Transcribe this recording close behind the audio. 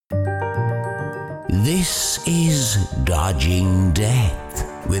This is Dodging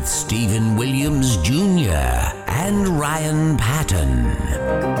Death with Stephen Williams Jr. and Ryan Patton.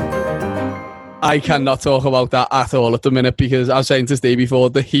 I cannot talk about that at all at the minute because I was saying to Steve before,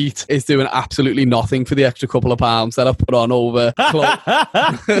 the heat is doing absolutely nothing for the extra couple of pounds that I've put on over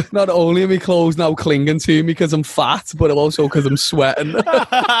clothes. Not only are my clothes now clinging to me because I'm fat, but also because I'm sweating.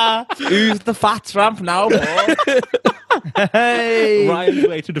 Who's the fat tramp now, boy? Hey, Ryan's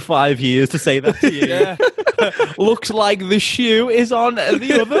waited 5 years to say that to you. Yeah. Looks like the shoe is on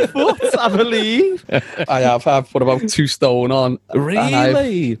the other foot, I believe. I've put about 2 stone on.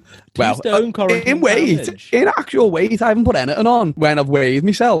 Really? Well, 2 stone in weight, damage. in actual weight, I haven't put anything on when I've weighed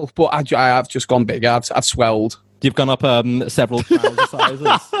myself, but I have just gone bigger. I've swelled. You've gone up several trouser sizes.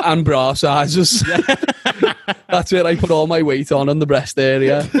 And bra sizes. That's it. I put all my weight on the breast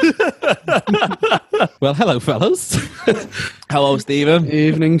area. Well, hello, fellas. Hello, Stephen.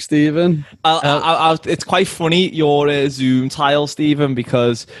 Evening, Stephen. It's quite funny, your Zoom tile, Stephen,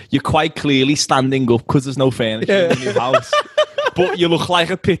 because you're quite clearly standing up because there's no furniture in your house. But you look like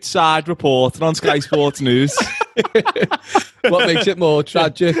a pitch-side reporter on Sky Sports News. What makes it more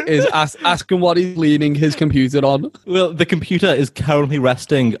tragic is ask him what he's leaning his computer on. Well, the computer is currently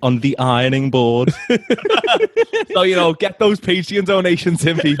resting on the ironing board. So, get those Patreon donations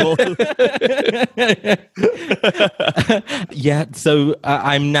in, people. Yeah, so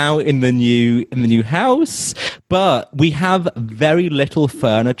I'm now in the new house, but we have very little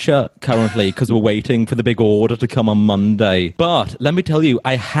furniture currently because we're waiting for the big order to come on Monday. But let me tell you,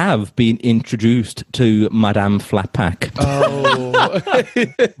 I have been introduced to Madame Flatpack.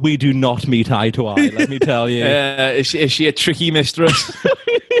 Oh. We do not meet eye to eye, let me tell you. Is she a tricky mistress?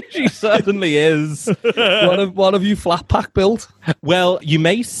 She certainly is. What have you flat pack built? Well, you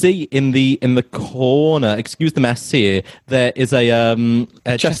may see in the corner, excuse the mess here, there is a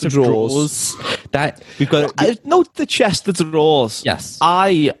chest of drawers. That we've got. Note the chest of drawers. Yes.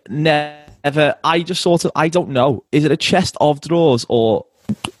 I don't know. Is it a chest of drawers or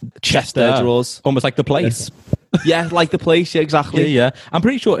chest of drawers? Almost like the place. Yeah, like the place. Yeah, exactly. Yeah. I'm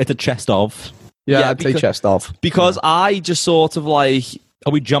pretty sure it's a chest of. Yeah, I'd say chest off. Because I just sort of like...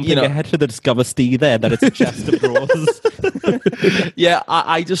 Are we jumping ahead to the Discover Steve there that it's a chest of drawers? Yeah,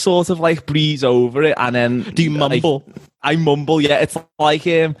 I just sort of like breeze over it and then... Do you mumble? I mumble, yeah. It's like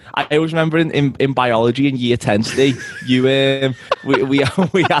I always remember in biology in year 10, Steve, we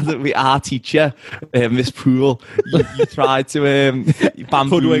had our teacher, Miss Poole. You tried to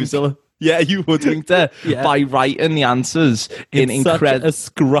bamboozle. Yeah, you hoodwinked her by writing the answers in incredible, a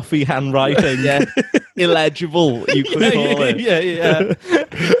scruffy handwriting. Yeah, illegible. You could call it. Yeah.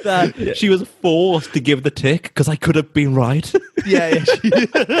 She was forced to give the tick because I could have been right. Yeah.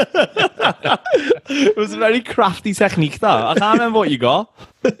 It was a very crafty technique, though. I can't remember what you got.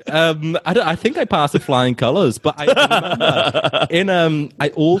 I think I passed with flying colours, but I remember I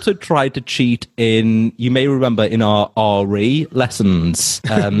also tried to cheat in. You may remember in our RE lessons.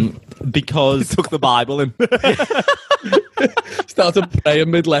 Because took the Bible and started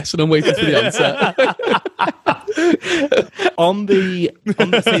praying mid-lesson and waiting for the answer. on the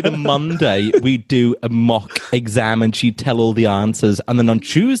Monday, we do a mock exam and she'd tell all the answers. And then on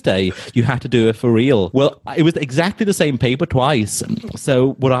Tuesday, you had to do it for real. Well, it was exactly the same paper twice.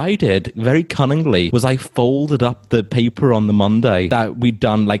 So what I did very cunningly was I folded up the paper on the Monday that we'd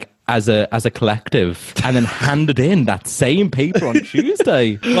done as a collective, and then handed in that same paper on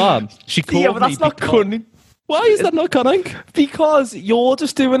Tuesday. But she called me. Yeah, but that's not cunning. Why is that not cunning? Because you're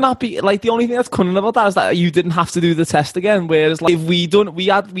just doing that. The only thing that's cunning about that is that you didn't have to do the test again. Whereas, if we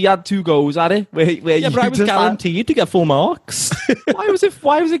had 2 goes at it. Where but I was guaranteed to get full marks. Why was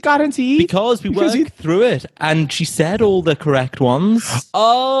it guaranteed? Because we worked through it, and she said all the correct ones.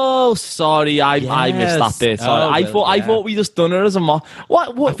 Oh, sorry, I missed that bit. Sorry. I thought we just done it as a mock.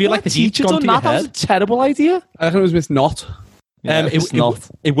 What? I feel like the teacher heat's done gone to that? your That was a terrible idea. I reckon it was Miss Knott. Yeah,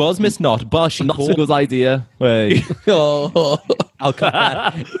 it was Miss Knott, but she not a good idea. Wait. Oh. I'll cut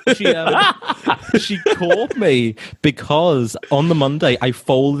that. She caught me because on the Monday I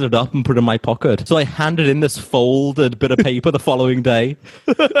folded it up and put it in my pocket. So I handed in this folded bit of paper the following day.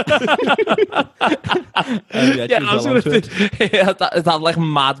 I was going to think that like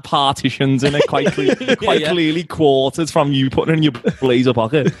mad partitions in it, quite clearly quarters from you putting it in your blazer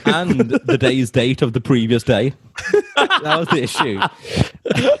pocket. And the day's date of the previous day. That was the issue.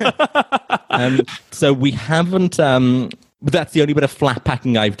 So we haven't But that's the only bit of flat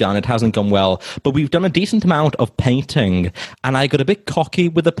packing I've done. It hasn't gone well. But we've done a decent amount of painting, and I got a bit cocky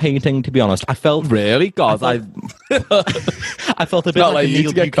with the painting, to be honest. I felt Really? God, I felt a bit not like like a you Neil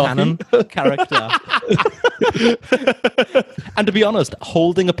to get Buchanan character. And to be honest,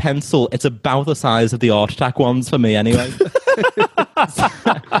 holding a pencil, it's about the size of the Art Attack ones for me anyway.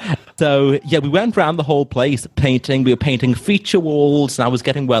 So, yeah, we went around the whole place painting. We were painting feature walls, and I was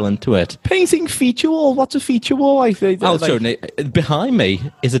getting well into it. painting feature wall. What's a feature wall? I'll show you. Behind me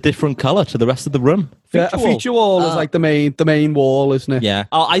is a different colour to the rest of the room. Yeah, a feature wall is like the main wall, isn't it? Yeah.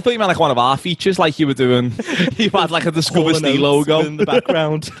 Oh, I thought you meant like one of our features, like you were doing. You had like a Discover Steel logo in the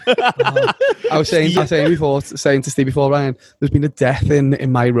background. I was saying to Steve before, Ryan, there's been a death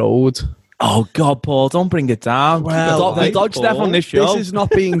in my road. Oh God, Paul, don't bring it down. Well, we dodged death on this show. This is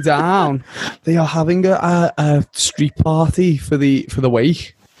not being down. They are having a street party for the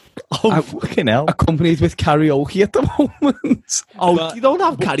wake, Oh, fucking hell. accompanied with karaoke at the moment. Oh, you don't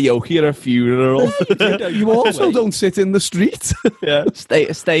have karaoke at a funeral. You also don't sit in the street. Yeah,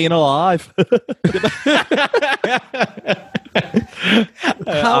 staying alive.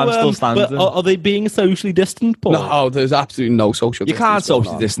 I'm still standing. But are they being socially distant, Paul? No, there's absolutely no social You can't distance going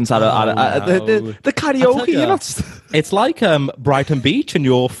social on. distance at the I tell karaoke. ya. You're not. It's like Brighton Beach in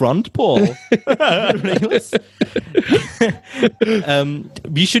your front, Paul.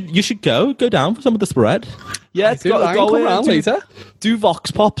 You should go down for some of the spread. Yeah, Dude, I can come round later. Do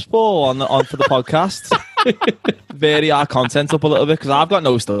Vox Pops, Paul, on for the podcast. Vary our content up a little bit because I've got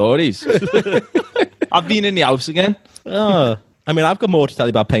no stories. I've been in the house again. Oh, I mean, I've got more to tell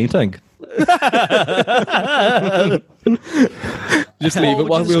you about painting. Just leave it.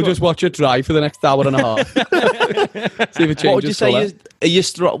 We'll just watch it dry for the next hour and a half. See if it changes. What would you say? colour. Are you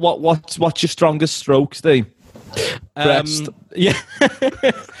what's your strongest strokes, Steve? Breast. Yeah.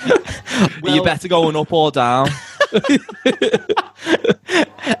 Are you better going up or down?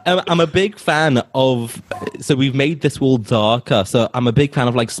 I'm a big fan of. So we've made this wall darker. So I'm a big fan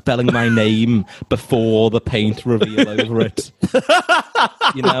of like spelling my name before the paint reveal over it.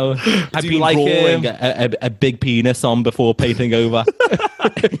 You know, I've been like, drawing a big penis on before painting over.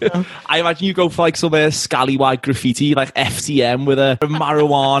 I imagine you go for like some scallywag graffiti, like FTM with a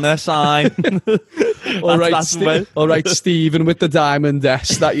marijuana sign. All right, Stephen with the diamond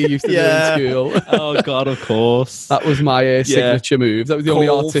S that you used to do in school. Oh God, of course. That was my signature move. That was the only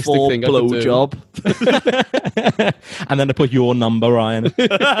Call artistic for thing I could do. blowjob. And then I put your number, Ryan.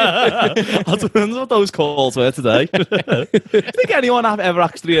 That's what those calls were today. Think anyone have ever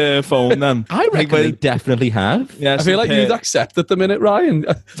actually phoned them? I reckon they definitely have. Yeah, I feel like you'd accept it the minute, Ryan.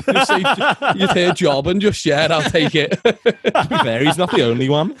 You'd say, you'd hear job and just share, I'll take it. To be fair, he's not the only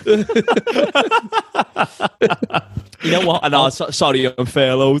one. You know what? Sorry, I'm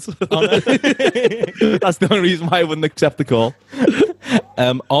furloughed. That's the only reason why I wouldn't accept the call.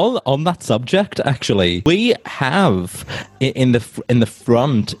 On that subject, actually, we have in the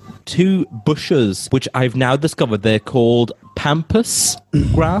front 2 bushes, which I've now discovered they're called pampas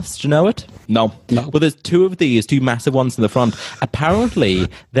grass. Do you know it? No. Well, there's 2 of these, 2 massive ones in the front. Apparently,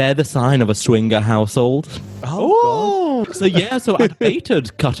 they're the sign of a swinger household. Oh, So I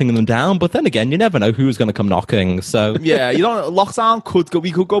debated cutting them down, but then again, you never know who's going to come knocking. So yeah, you know, lockdown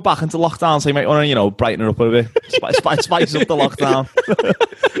we could go back into lockdown, so you might want to, brighten it up a bit. Spice up the lockdown.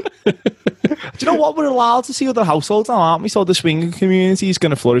 Do you know what? We're allowed to see other households now, aren't we? So the swinging community is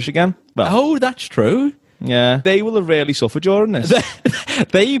going to flourish again. oh, that's true. Yeah, they will have really suffered during this.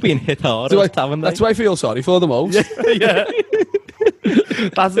 They've been hit hard, haven't they? That's why I feel sorry for them most. Yeah.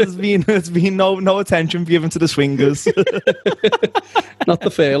 There's been no attention given to the swingers. Not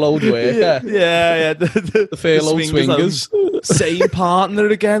the furloughed worker. Yeah. The furloughed swingers. Same partner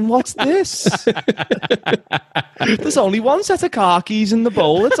again. What's this? There's only one set of car keys in the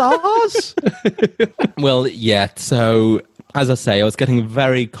bowl. It's ours. Well, yeah. So, as I say, I was getting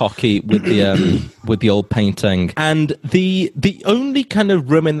very cocky with the old painting, and the only kind of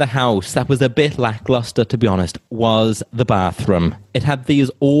room in the house that was a bit lackluster, to be honest, was the bathroom. It had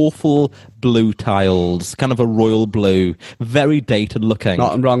these awful blue tiles, kind of a royal blue, very dated looking.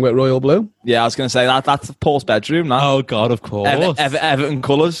 Nothing wrong with royal blue. Yeah, I was going to say that's Paul's bedroom now. Oh God, of course. Everton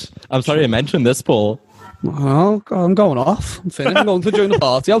colours. I'm sorry I mentioned this, Paul. Oh, God, I'm going off. I'm finished. I'm going to join the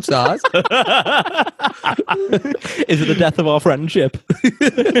party outside. Is it the death of our friendship?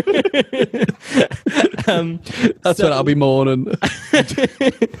 That's what I'll be mourning.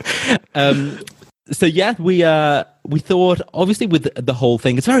 So yeah, we thought, obviously with the whole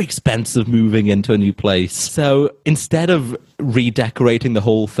thing, it's very expensive moving into a new place. So instead of redecorating the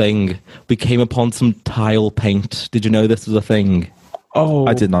whole thing, we came upon some tile paint. Did you know this was a thing? Oh,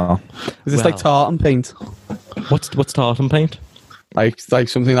 I did not. Is this Well. like tartan paint? What's tartan paint? Like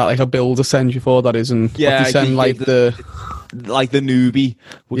something that like a builder sends you for that isn't. Yeah, what they send you like get the. Like the newbie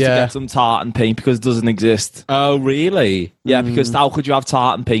was to Yeah. get some tartan paint because it doesn't exist. Oh, really? Yeah, because how could you have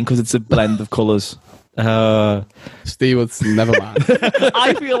tartan paint? Because it's a blend of colours. Steve would never mind.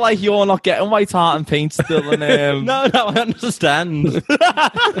 I feel like you're not getting my tartan paint still. And No, I understand.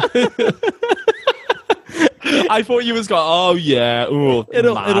 I thought you was going, oh yeah, ooh, It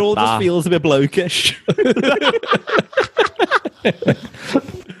all just that. feels a bit blokish.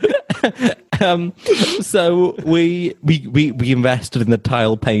 So we invested in the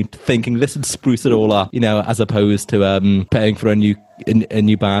tile paint, thinking this would spruce it all up, as opposed to paying for a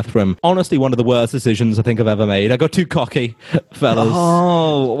new bathroom. Honestly, one of the worst decisions I think I've ever made. I got too cocky, fellas.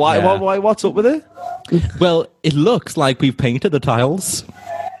 Oh, why? Yeah. Why? What's up with it? Well, it looks like we've painted the tiles.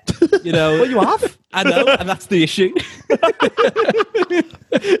 Well, you have. I know, and that's the issue.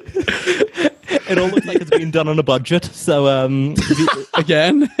 It all looks like it's been done on a budget. So,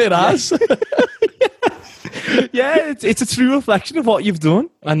 Again, it has. Yeah, it's a true reflection of what you've done.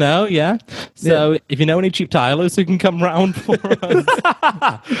 I know, yeah. So, if you know any cheap tilers who can come round for us,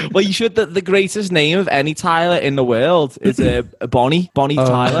 Well, you should. The greatest name of any Tyler in the world is Bonnie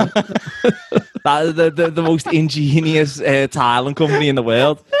Tyler. That is the most ingenious tiling company in the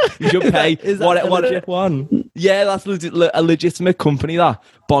world. You should pay. is that what legit one? Yeah, that's a legitimate company. That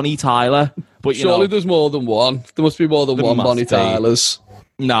Bonnie Tyler. But you Surely know, there's more than one. There must be more than There one must Bonnie be. Tylers.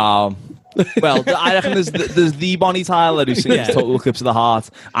 no. Well, I reckon there's the Bonnie Tyler who sings Yeah. Total Eclipse of the Heart,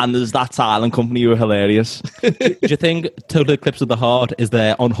 and there's that tiling company who are hilarious. Do you think Total Eclipse of the Heart is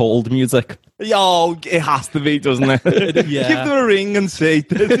their on hold music? Yo, it has to be, doesn't it? Yeah. Give them a ring and see.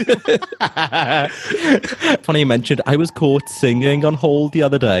 Funny you mentioned, I was caught singing on hold the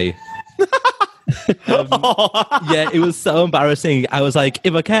other day. Yeah, it was so embarrassing. I was like,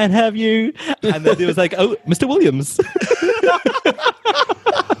 if I can't have you. And then it was like, oh, Mr. Williams.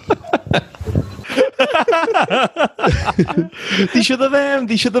 They should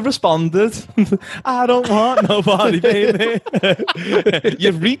have responded. I don't want nobody, baby.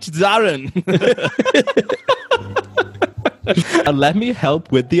 You've reached Darren. And let me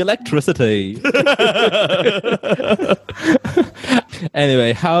help with the electricity.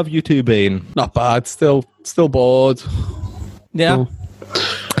 Anyway, how have you two been? Not bad. Still bored. Yeah. Oh.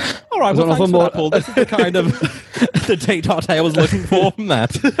 All right, I don't well, know if thanks I'm for more- that, Paul. This is the kind of the date I was looking for from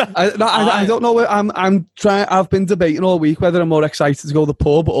that. I don't know. I'm trying. I've been debating all week whether I'm more excited to go to the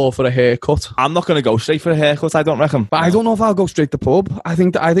pub or for a haircut. I'm not going to go straight for a haircut, I don't reckon. But I don't know if I'll go straight to pub. I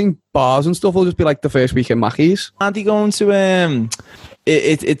think bars and stuff will just be like the first week in Mackey's. Andy going to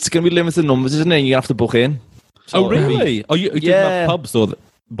it's going to be limited numbers, isn't it? You're going to have to book in. Oh, really? Oh, you're Yeah. talking about pubs or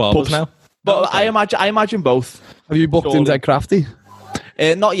bars Pubs. now? But Okay. I imagine both. Have you booked in Surely. Dead Crafty?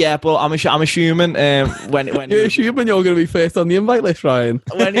 Not yet, but I'm assuming when You're assuming you're going to be first on the invite list, Ryan.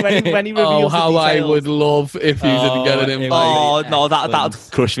 when he reveals Oh, the how I details. would love if you didn't get an it invite. Oh no, that'd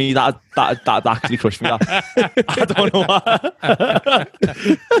crush me. That'd actually crush me. That. I don't know why.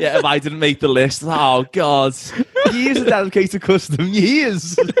 Yeah, if I didn't make the list, oh god, years of dedicated custom,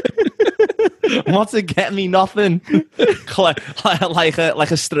 years. What's it get me? Nothing. Like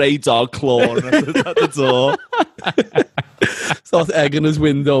a stray dog clawing at the door. Starts egging his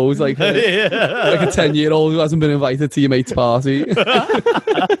windows like a 10-year-old who hasn't been invited to your mate's party. I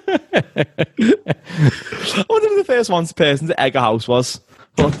wonder who the first person to egg a house was.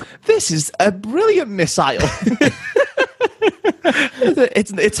 But this is a brilliant missile.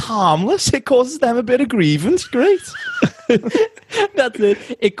 It's harmless. It causes them a bit of grievance. Great. That's it.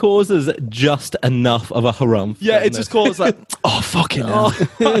 It causes just enough of a harumph. Yeah, it doesn't just causes like, oh fucking hell.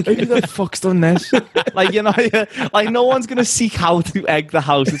 Who the fuck's done this? Like, you know, like no one's gonna seek how to egg the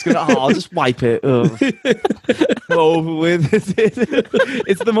house. It's gonna, I'll just wipe it. Over with.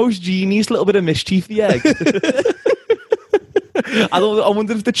 It's the most genius little bit of mischief, the egg. I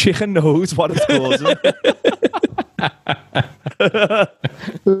wonder if the chicken knows what it's causing.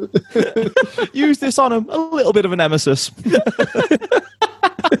 Use this on him. A little bit of a nemesis.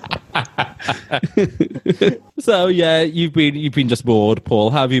 So yeah, you've been just bored, Paul.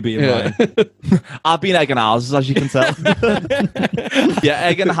 How have you been, Ryan? I've been egging houses, as you can tell. Yeah,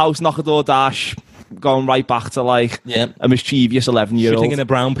 egging the house, knock a door dash, going right back to like Yeah. a mischievous 11-year-old. Sitting in a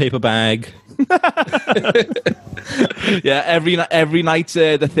brown paper bag. Yeah, every night,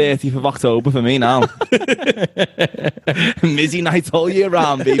 the 30th of October for me now. Mizzy night all year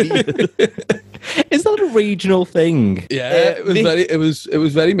round, baby. Is that a regional thing? Yeah, it was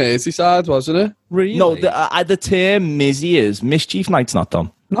very Merseyside, wasn't it? Really? No, the term Mizzy is Mischief Night's not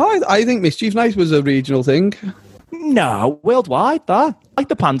done. No, I think Mischief Night was a regional thing. No, worldwide, that. Like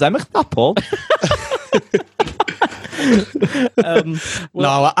the pandemic, that, Paul.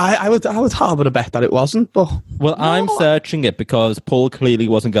 No, I would harbour a bet that it wasn't, but Well, I'm searching it because Paul clearly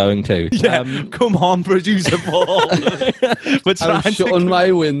wasn't going to. Yeah, come on, producer Paul. We're I was shutting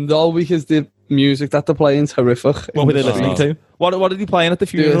my window because the music that they're playing is horrific. What were they listening to? What are you playing at the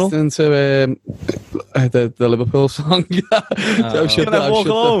funeral? Listening to the Liverpool song. I've shut Walk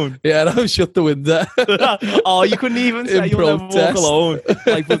Alone? I've shut the window. Oh, you couldn't even say You'll Never Walk Alone.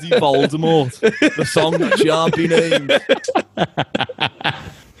 Like bloody Voldemort. The song that shan't be named.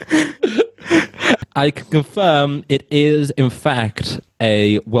 I can confirm it is, in fact,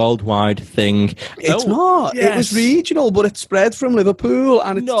 a worldwide thing. It's not. It was regional, but it spread from Liverpool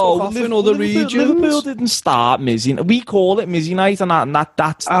and it took off in other regions. Liverpool didn't start Mizzy. We call it Mizzy Night, and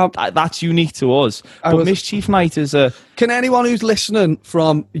that's unique to us. But Mischief Night is a... Can anyone who's listening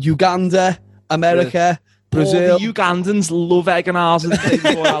from Uganda, America... Brazil. All the Ugandans love egg and ours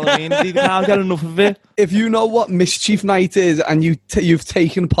before Halloween. They can't get enough of it. If you know what Mischief Night is and you've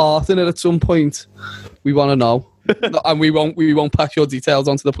taken part in it at some point, we want to know. And we won't pass your details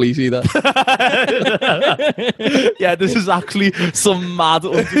on to the police either. Yeah, this is actually some mad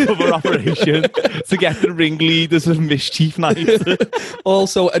undercover operation to get the ringleaders of Mischief Night.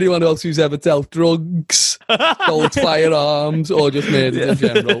 Also, anyone else who's ever dealt drugs, sold firearms, or just murdered in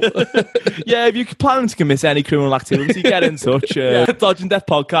general. Yeah, if you're planning to commit any criminal activity, get in touch. Dodge and Death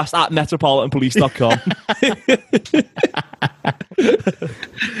Podcast at metropolitanpolice.com.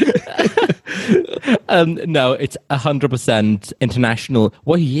 No, it's 100% international.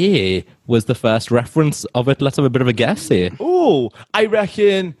 What year was the first reference of it? Let's have a bit of a guess here. Oh, I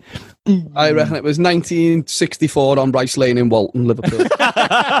reckon it was 1964 on Rice Lane in Walton, Liverpool.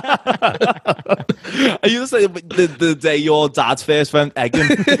 Are you saying the day your dad first went egging?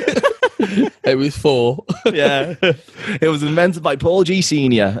 It was 4. Yeah. It was invented by Paul G.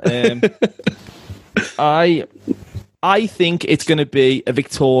 Sr. I think it's going to be a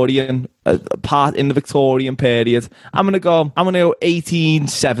Victorian part in the Victorian period. I'm going to go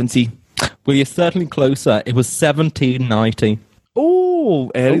 1870. Well, you're certainly closer. It was 1790. Oh,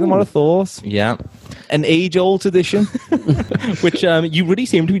 earlier than what I thought. Yeah. An age-old tradition. Which you really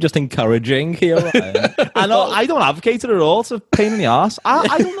seem to be just encouraging here, Ryan. I know, I don't advocate it at all. It's a pain in the arse.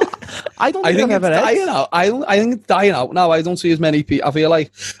 I don't know. I think it's dying out. I think it's dying out now. I don't see as many people. I feel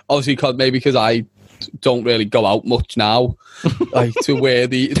like, obviously, because I don't really go out much now, like to where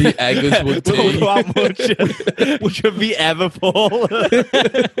the eggers would be. Don't go out much. Would you be ever, Paul?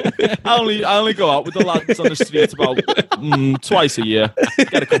 I only go out with the lads on the street about twice a year.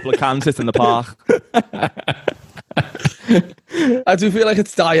 Get a couple of cans, sit in the park. I do feel like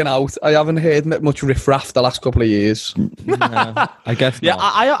it's dying out. I haven't heard much riff-raff the last couple of years. No, I guess not. Yeah,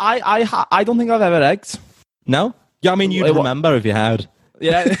 I don't think I've ever egged. No? Yeah, I mean, you'd remember if you had.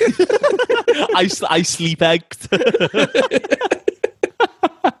 Yeah. I sleep egged.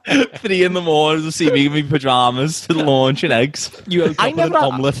 3 in the morning to see me in my pajamas launching eggs. You have an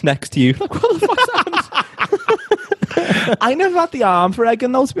omelette next to you. Like, what the fuck's happened? I never had the arm for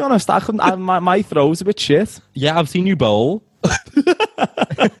egging, though, to be honest. My throw's a bit shit. Yeah, I've seen you bowl.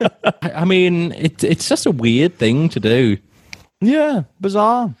 I mean, it's just a weird thing to do. Yeah,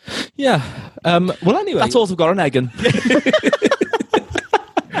 bizarre. Yeah. Well, anyway. That's all I've got on egging.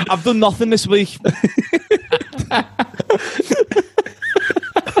 I've done nothing this week.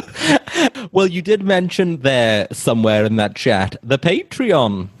 Well, you did mention there somewhere in that chat the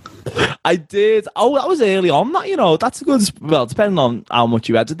Patreon. I did. Oh, that was early on. That, that's a good. Well, depending on how much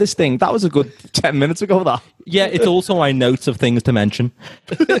you edited this thing, that was a good 10 minutes ago. That. Yeah, it's also my notes of things to mention.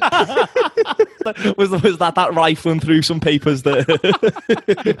 was that rifling through some papers that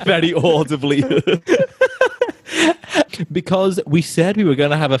very audibly. Because we said we were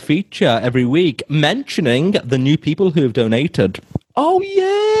going to have a feature every week mentioning the new people who have donated. Oh,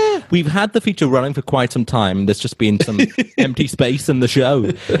 yeah. We've had the feature running for quite some time. There's just been some empty space in the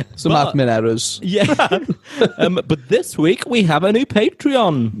show. Some admin errors. Yeah. But this week we have a new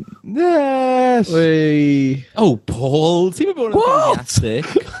Patreon. Yes. Oh, Paul. See, we're enthusiastic.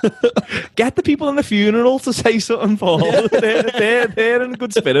 Get the people in the funeral to say something, Paul. They're in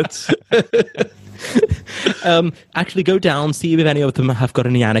good spirits. Actually, go down, see if any of them have got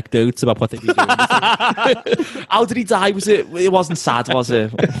any anecdotes about what they've been doing. How did he die? It wasn't sad, was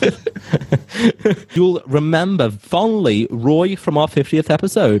it? You'll remember fondly Roy from our 50th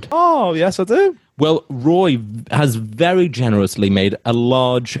episode. Oh, yes, I do. Well, Roy has very generously made a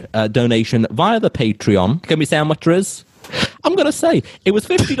large donation via the Patreon. Can we say how much there is? I'm gonna say it was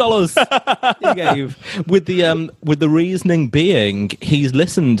 $50 he gave, with the reasoning being he's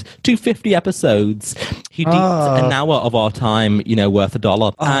listened to 50 episodes. He deems an hour of our time, worth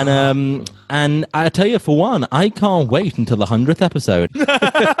 $1. And I tell you, for one, I can't wait until the 100th episode.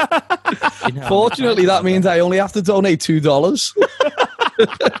 Fortunately, that means I only have to donate $2.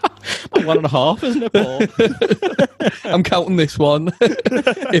 $1.50, isn't it, Paul? I'm counting this one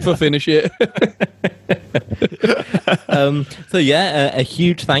if I finish it. So yeah, a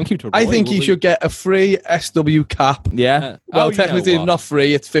huge thank you to Roy. I think he should get a free SW cap. Yeah. Well, technically it's not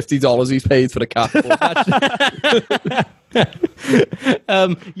free, it's $50 he's paid for the cap.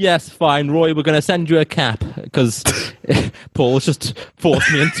 Yes, fine, Roy, we're going to send you a cap because Paul's just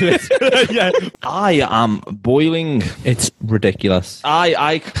forced me into it. Yeah. I am boiling. It's ridiculous.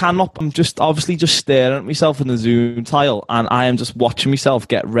 I cannot. I'm just obviously just staring at myself in the Zoom tile, and I am just watching myself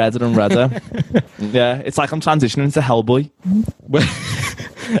get redder and redder. Yeah, it's like I'm transitioning into Hellboy.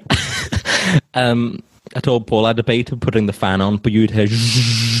 I told Paul I debated putting the fan on, but you'd hear.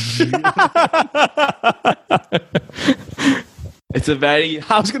 It's a very.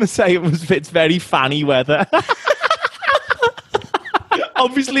 I was going to say it's very fanny weather.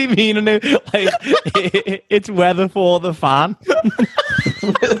 Obviously meaning it like it's weather for the fan.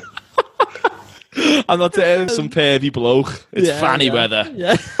 I'm not saying some pervy bloke. It's fanny weather.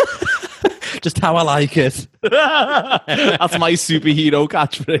 Yeah. Just how I like it. That's my superhero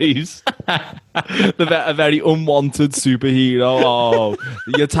catchphrase. A very unwanted superhero. Oh,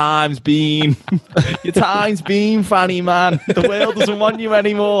 your time's been, fanny man. The world doesn't want you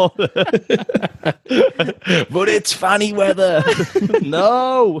anymore. But it's fanny weather.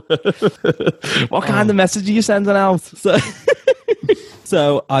 No. What kind of message are you sending out?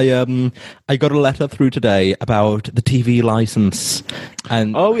 So I got a letter through today about the TV license,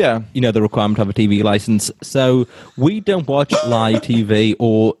 and the requirement of a TV license. So we don't watch live TV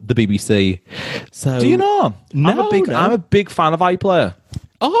or the BBC. So do you know? No, I'm a big fan of iPlayer.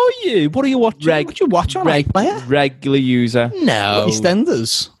 Are you? What are you watching? What you watch on iPlayer? Regular user. No.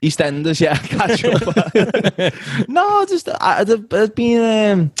 EastEnders, yeah. Catch up. No, just there's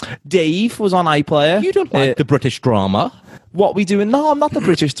been Dave was on iPlayer. You don't like the British drama? What We Do in... No, I'm not the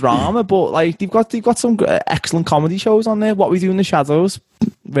British drama, but like they've got some excellent comedy shows on there. What We Do in the Shadows,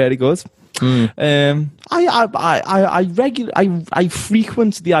 very good. I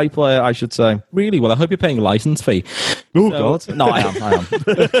frequent the iPlayer, I should say. Really? Well, I hope you're paying a license fee. Oh, God. No, I am.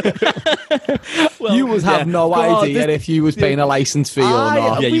 Well, you would have no idea if you was paying a license fee or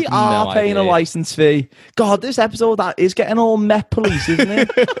not. We are paying a license fee. God, this episode that is getting all Met Police, isn't it?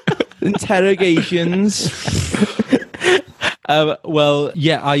 Interrogations. Well,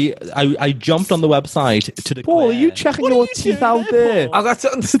 yeah, I jumped on the website to declare... Paul, are you checking your teeth out there? I got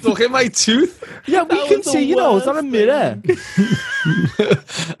something stuck in my tooth. Yeah, we can see, it's not a mirror.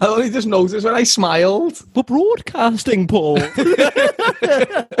 I only just noticed when I smiled. We're broadcasting, Paul. Yeah,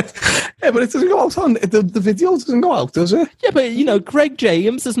 but it doesn't go out on... The video doesn't go out, does it? Yeah, but, Greg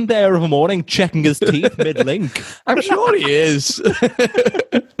James isn't there of a morning checking his teeth mid-link. I'm sure he is.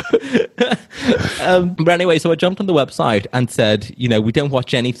 But anyway, so I jumped on the website and said, we don't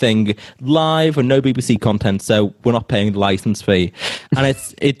watch anything live or no BBC content, so we're not paying the license fee. And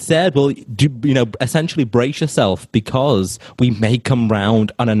it said, well, essentially brace yourself because we may come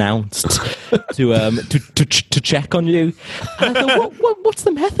round unannounced to check on you. And I thought, what's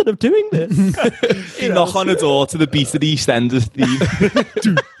the method of doing this? You knock on a door to the Beat of the EastEnders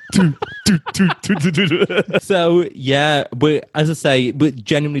theme. So yeah, as I say, we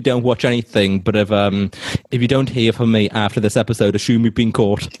genuinely don't watch anything. But if you don't hear from me after this episode, assume you've been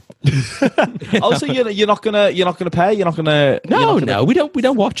caught. Also, you're not gonna pay. You're not gonna. No, we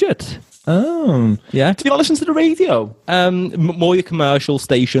don't watch it. Oh, yeah. Do you not listen to the radio? More your commercial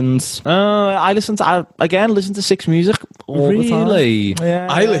stations. I listen to Six Music all the time. Really? Yeah.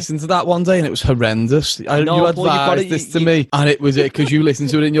 I listened to that one day and it was horrendous. You advised this to me, and it was it because you listened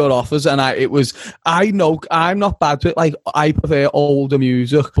to it in your office, and I know I'm not bad with I prefer older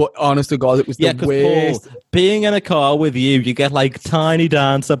music, but honest to God, it was the worst. Paul, being in a car with you get Tiny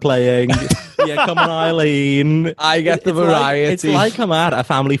Dancer playing. Yeah, come on, Eileen. I get the variety. It's like I'm at a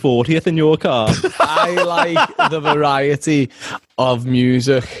family 40th in your car. I like the variety of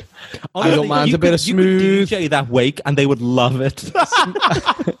music. Honestly, I don't mind a bit of smooth. You could DJ that Wake and they would love it.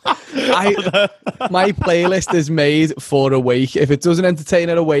 My playlist is made for a wake. If it doesn't entertain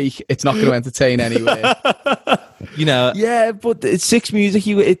at a wake, it's not going to entertain anywhere. You know, Yeah, but it's Six Music.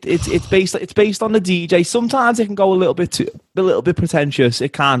 It's based on the DJ. Sometimes it can go a little bit pretentious.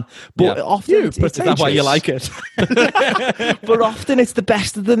 It can, but Yeah. often it's is that why you like it? But often it's the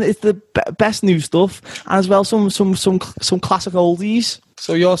best of them. It's the best new stuff, and as well some classic oldies.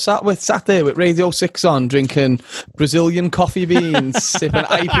 So you're sat there with Radio 6 on, drinking Brazilian coffee beans, sipping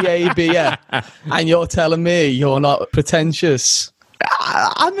IPA beer, and you're telling me you're not pretentious.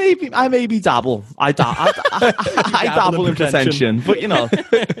 I maybe dabble. I dabble in pretension, but you know,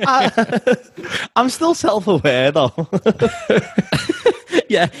 I'm still self-aware though.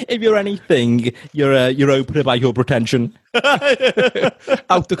 Yeah, if you're anything, you're open about your pretension.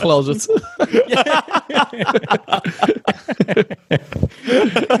 Out the closet.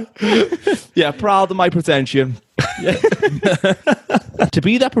 Yeah, proud of my pretension. To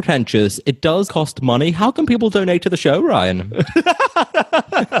be that pretentious, it does cost money. How can people donate to the show, Ryan?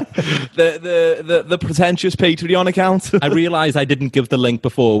 The pretentious Patreon account. I realise I didn't give the link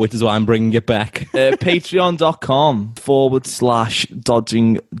before, which is why I'm bringing it back.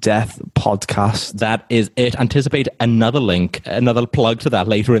 Patreon.com/Dodging Death podcast. That is it. Anticipate another link, another plug to that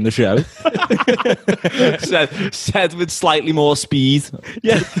later in the show. said with slightly more speed.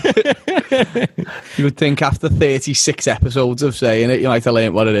 Yeah. You would think after 36 episodes of saying it, you might have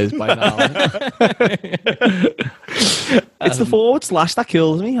learned what it is by now. It's the forward slash that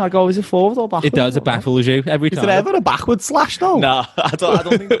kills me. I go, is it forward or backward? It does. It baffles you every Is time. there ever a backward slash though? No, I don't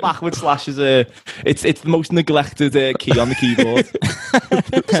think the backward slash is it's the most neglected key on the keyboard.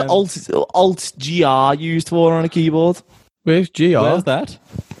 What's Alt GR used for on a keyboard? Where's GR? Where's that?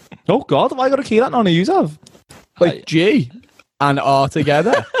 Oh God, have I got a key that none of you have? Like G and R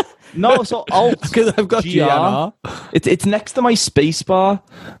together. No, so Alt Because I've got G and R. It's next to my space bar.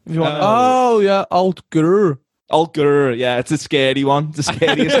 If you want Oh, yeah, Alt Grr. Alt grr, yeah, it's a scary one. It's the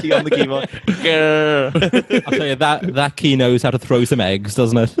scariest key on the keyboard. Grr. I'll tell you, that key knows how to throw some eggs,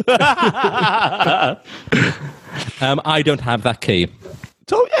 doesn't it? I don't have that key.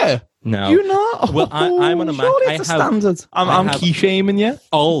 So, yeah. No. You not? Oh, Well, I'm on a Mac. Surely I it's a have standard. I'm have- key shaming you.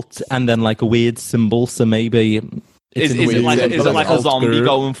 Alt and then like a weird symbol, so maybe it's Is in it weird like symbol. is it like a Alt zombie grr.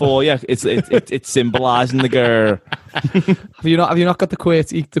 going for you? It's symbolising the grr. Have you not got the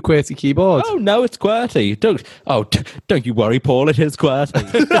QWERTY keyboard? Oh no, it's QWERTY. Don't you worry, Paul. It is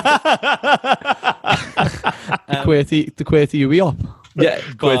QWERTY. The QWERTY UE up. Yeah,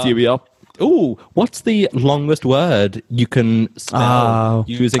 QWERTY be up. Ooh, what's the longest word you can spell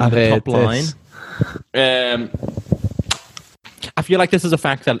using I've the heard top line? this. I feel like this is a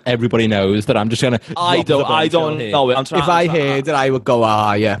fact that everybody knows. That I'm just gonna. I don't know it. I'm trying, If I heard it, I would go,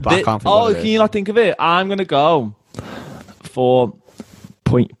 yeah, but I can't think what it can is. you not think of it? I'm gonna go for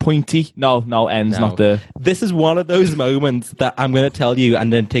pointy. No, N's No. not there. This is one of those moments that I'm going to tell you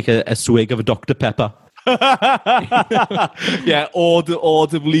and then take a swig of a Dr. Pepper. Yeah,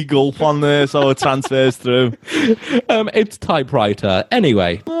 audibly gulp on there so it transfers through. It's typewriter.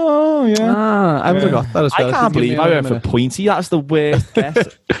 Anyway, Oh yeah. I would have got that as well. I can't believe I went for pointy. That's the worst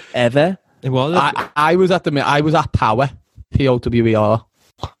guess ever. it was. I was at Power. POWER.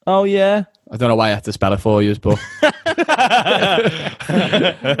 Oh yeah. I don't know why I had to spell it for you, but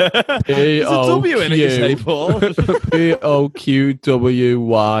There's a W in it, you say, Paul.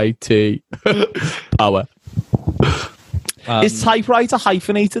 POQWYT. Power. Is typewriter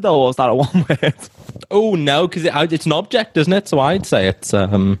hyphenated though, or is that a one word? Oh no, because it's an object, isn't it? So I'd say it's.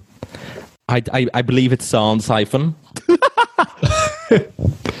 I believe it's sans hyphen.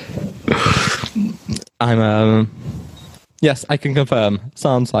 Yes, I can confirm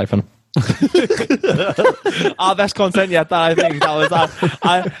sans hyphen. Our best content yet, that I think. That was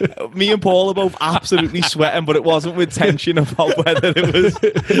that. Me and Paul are both absolutely sweating, but it wasn't with tension about whether it was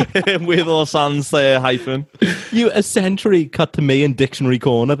with or sans hyphen. You essentially cut to me in Dictionary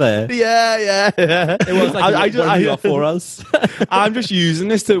Corner there. Yeah. It was like I for us. I'm just using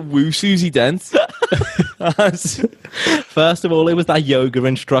this to woo Susie Dent. First of all, it was that yoga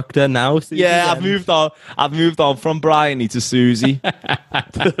instructor. Now, Susie Yeah, Dent. I've moved on from Bryony to Susie.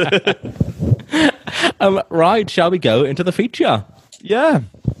 Right, shall we go into the feature? Yeah.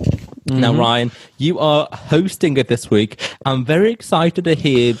 Now, Ryan, you are hosting it this week. I'm very excited to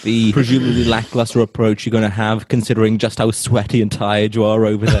hear the presumably lackluster approach you're going to have, considering just how sweaty and tired you are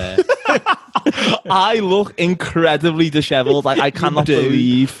over there. I look incredibly dishevelled. I cannot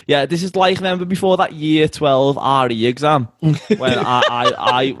believe. Yeah, this is like, remember before that year 12 RE exam when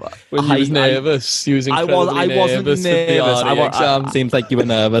I When he was nervous. He was I incredibly wasn't nervous. nervous. At the RE exam. Seems like you were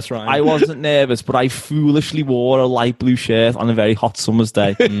nervous, Ryan. I wasn't nervous, but I foolishly wore a light blue shirt on a very hot summer's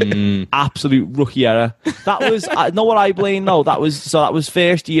day. Absolute rookie error. That was know what I blame? No, that was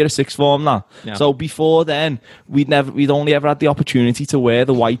first year of sixth form now. Yeah. So before then, we'd only ever had the opportunity to wear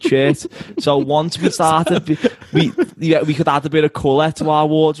the white shirt. So once we started, we could add a bit of colour to our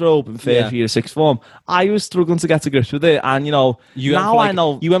wardrobe in first year of sixth form. I was struggling to get to grips with it, and now I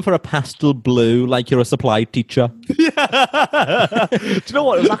know. You went for a pastel blue, like you're a supply teacher. Do you know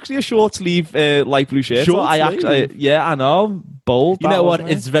what? It was actually a short sleeve light blue shirt. Short sleeve? I know. Bold. You know what?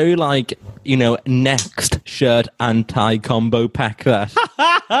 It's very like, next shirt and tie combo pack that.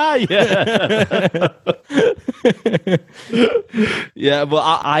 Yeah,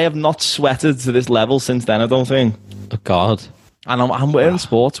 but I have not sweated to this level since then, I don't think. Oh, God. And I'm wearing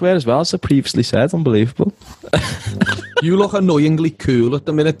sportswear as well, as I previously said. Unbelievable. You look annoyingly cool at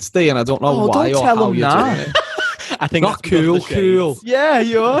the minute, Steve, and I don't know why don't or tell how him you're that. doing it. I think Not cool. Yeah,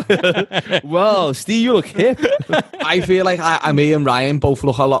 you are. Well, Steve, you look hip. I feel like me and Ryan both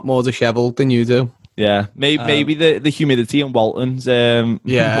look a lot more dishevelled than you do. Yeah, maybe the humidity in Walton's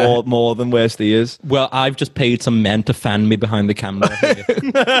more than where Steve is. Well, I've just paid some men to fan me behind the camera.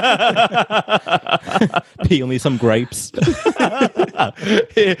 Peel me some grapes.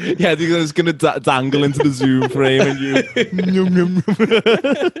 Yeah, they're just going to dangle into the Zoom frame and you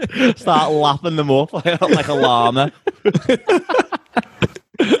start lapping them up like a llama.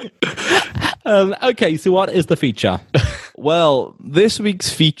 Okay, so what is the feature? Well, this week's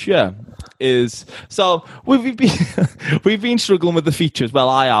feature is, so we've been struggling with the features. Well,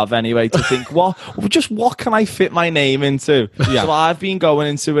 I have anyway, to think what can I fit my name into. Yeah. So I've been going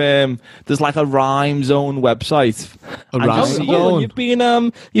into there's like a Rhyme Zone website.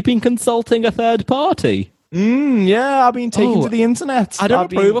 You've been consulting a third party. Yeah, I've been taken to the internet. I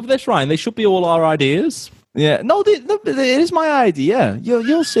don't approve of this, Ryan. They should be all our ideas. Yeah, no, it is my idea.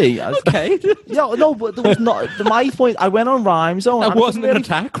 You'll see. Okay. Yeah, no, but there was not. My point. I went on Rhyme Zone. That wasn't an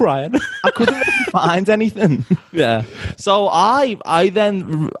attack, Ryan. I couldn't really find anything. Yeah. So I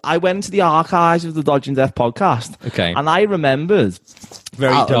went into the archives of the Dodging Death podcast. Okay. And I remembered.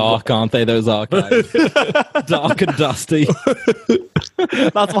 Very dark, aren't they, those archives? Dark and dusty.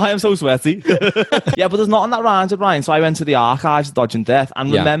 That's why I'm so sweaty. Yeah, but there's nothing that rhymes with Ryan. So I went to the archives of Dodging Death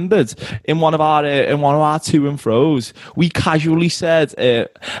and remembered in one of our to and fro's, we casually said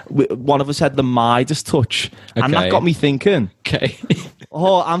one of us said the Midas touch, and that got me thinking. Okay.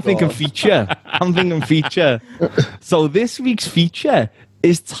 Oh, I'm thinking feature. So this week's feature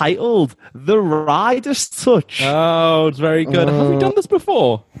is titled The Rider's Touch. Oh, it's very good. Have we done this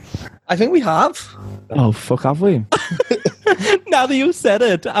before? I think we have. Oh, fuck, have we? Now that you've said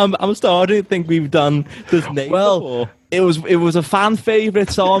it, I'm starting to think we've done this name before. It was a fan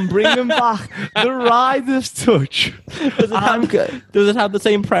favourite, so I'm bringing back The Rider's Touch. Does it have the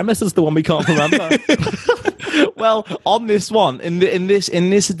same premise as the one we can't remember? Well, on this one, in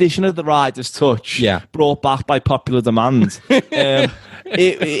this edition of The Rider's Touch, brought back by popular demand, I'm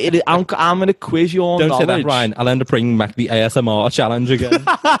going to quiz your knowledge. Don't say that, Ryan. I'll end up bringing back the ASMR challenge again.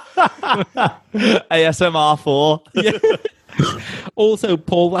 ASMR 4. Yeah. Also,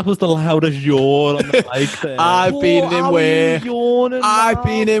 Paul, that was the loudest yawn on the mic there. I've been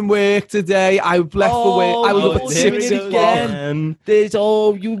in work today. I left for work. I was up at 6 again. There's I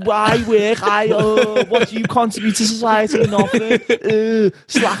work. What do you contribute to society? Nothing.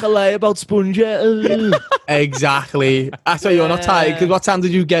 Slack a lay about Sponger. Exactly. That's why you're not tired. Because what time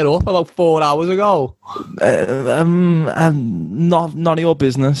did you get up? About 4 hours ago. None of your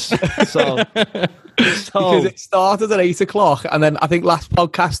business. So. Because it started at 8 o'clock, and then I think last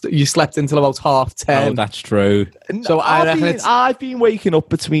podcast you slept until about 10:30. Oh, that's true. So I've been waking up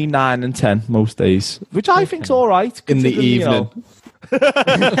between 9 and 10 most days, which I think's all right in the evening. And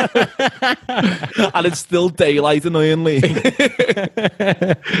it's still daylight, annoyingly.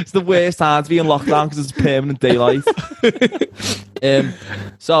 It's the worst time to be in lockdown because it's permanent daylight.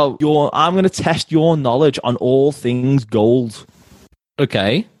 So I'm going to test your knowledge on all things gold.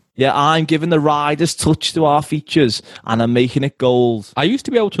 Okay. Yeah, I'm giving the Rider's Touch to our features, and I'm making it gold. I used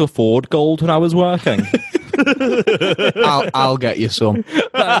to be able to afford gold when I was working. I'll get you some.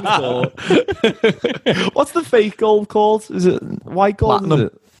 What's the fake gold called? Is it white gold? Platinum. Is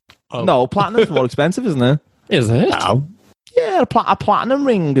it? Oh. No, platinum's more expensive, isn't it? Is it? No. Yeah, a platinum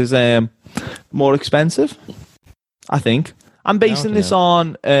ring is more expensive, I think. I'm basing this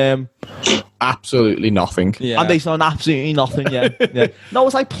on absolutely nothing. Yeah. And based on absolutely nothing, yeah. No,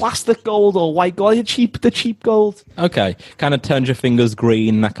 it's like plastic gold or white gold. The cheap gold. Okay. Kind of turns your fingers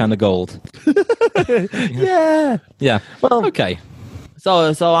green, that kind of gold. Yeah. Yeah. Well, Okay.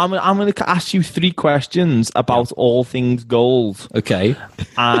 So I'm going to ask you 3 questions about all things gold, Okay.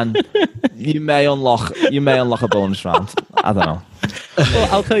 and you may unlock a bonus round. I don't know.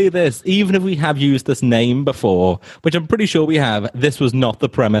 Well, I'll tell you this. Even if we have used this name before, which I'm pretty sure we have, this was not the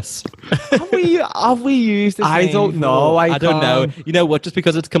premise. Have we used this? I name don't know. before? I don't know. You know what? Just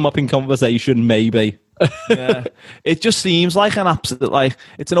because it's come up in conversation, maybe. Yeah. It just seems like an absolute, like,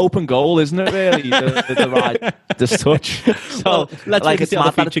 it's an open goal, isn't it? Really, the right this touch. So Well, let's like wait and see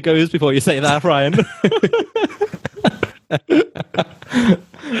how the feature goes before you say that, Ryan.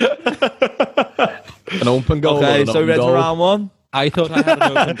 An open goal. or Okay, an so open ready for goal? round 1? I thought I had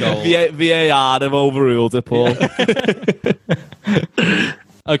an open goal. VAR have overruled it, Paul.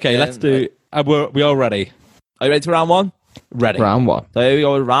 Okay, let's do. We all ready? Are you ready for round 1? Ready. Round 1. So here we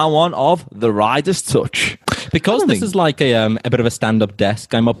go with round 1 of the Rider's Touch. Because this is like a bit of a stand-up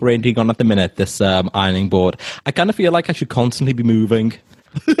desk I'm operating on at the minute, this ironing board, I kind of feel like I should constantly be moving.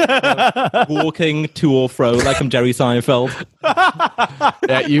 Walking to or fro like I'm Jerry Seinfeld.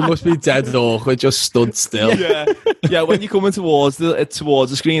 Yeah, you must be dead awkward, just stood still. Yeah, when you're coming towards the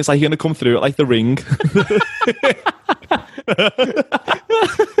screen, it's like you're going to come through it like the Ring.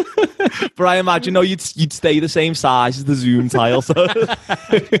 But I imagine, no, you'd stay the same size as the Zoom tile, so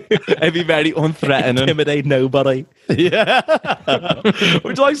it'd be very unthreatening. Intimidate nobody. Yeah.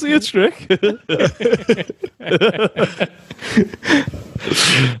 Would you like to see a trick?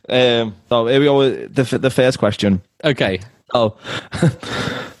 So here we go with the first question. Okay. Oh.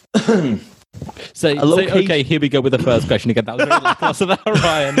 So, okay, here we go with the first question again. That was very lackluster, that,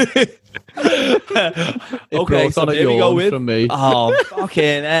 Ryan. Okay, brought so on a here we go yawn with. from me. Oh,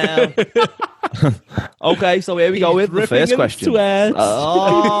 fucking hell. Okay, so here we go with the first question.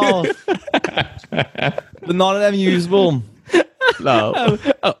 Oh. But none of them usable. No.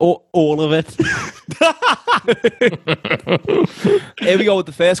 All of it. Here we go with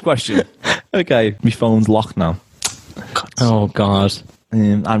the first question. Okay. My phone's locked now. Oh, God.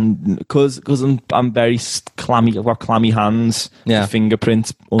 And because I'm very clammy, I've got clammy hands. Yeah. The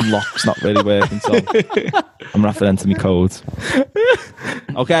fingerprint unlock's not really working, so I'm gonna have to enter my code.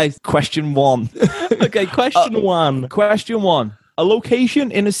 Okay, question 1. Okay, question 1. Question 1. A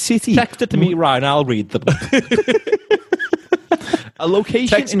location in a city. Text it to me, Ryan. I'll read them. A location.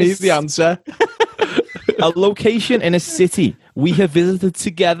 Text me the answer. A location in a city we have visited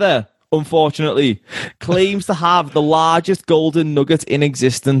together, unfortunately, claims to have the largest golden nugget in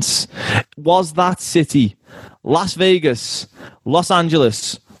existence. Was that city Las Vegas, Los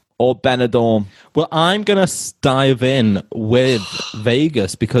Angeles, or Benidorm? Well, I'm going to dive in with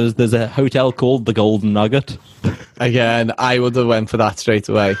Vegas because there's a hotel called the Golden Nugget. Again, I would have went for that straight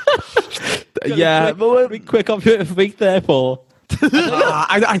away. Yeah, Be quick off your feet there, Paul.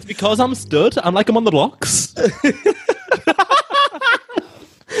 Because I'm stood, I'm like I'm on the blocks.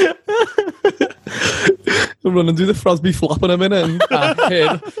 We'll run and do the Frosby flop in a minute and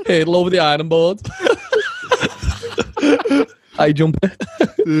hurdle over the iron board. I jump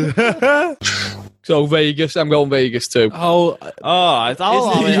it. So Vegas, I'm going Vegas too. Oh, I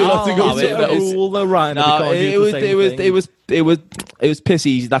thought Isn't it? You have to go is it to a rule though, Ryan? that we No, can't use the same thing? it was piss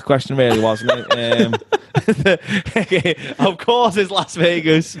easy. That question really wasn't it? Of course, it's Las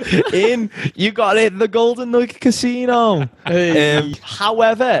Vegas. You got it, the Golden Nugget Casino. Hey.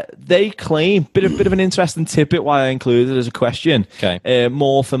 However, they claim bit of an interesting tidbit why I included it as a question. Okay.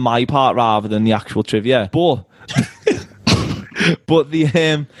 More for my part rather than the actual trivia, but. But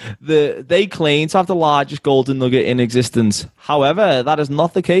they claim to have the largest golden nugget in existence. However, that is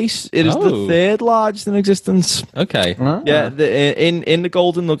not the case. It is the 3rd largest in existence. Okay. Yeah, in the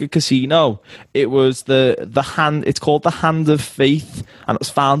Golden Nugget Casino, it was the hand. It's called the Hand of Faith, and it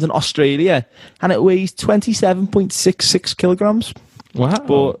was found in Australia, and it weighs 27.66 kilograms. Wow.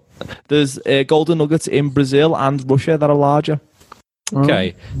 But there's golden nuggets in Brazil and Russia that are larger.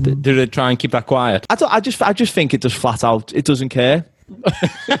 Okay. Did they try and keep that quiet? I just think it just flat out. It doesn't care.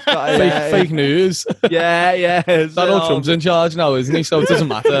 Fake news. Yeah. Donald Trump's in charge now, isn't he? So it doesn't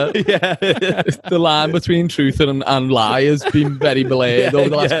matter. Yeah. The line between truth and lie has been very blurred over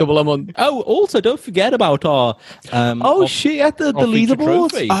the last couple of months. Oh, also, don't forget about our... Shit, at the our feature leaderboard.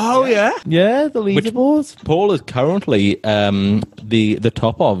 trophy. Oh, yeah. Yeah, the leaderboard. Paul is currently the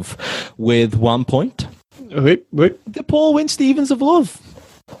top of with 1 point. Wait. Did Paul win Stevens of Love?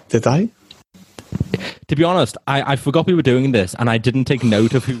 Did I? To be honest, I forgot we were doing this, and I didn't take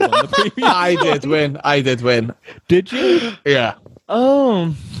note of who won the previous. I did win. Did you? Yeah.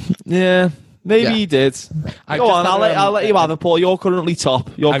 Oh, yeah. Maybe Yeah. he did. I Go just on, had, I'll let you have it, Paul. You're currently top.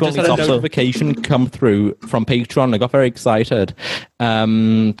 You're I just currently had a top. So. notification come through from Patreon. I got very excited.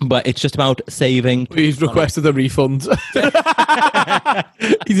 But it's just about saving. We've requested a refund.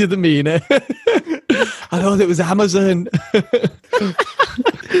 He didn't mean it. I thought it was Amazon.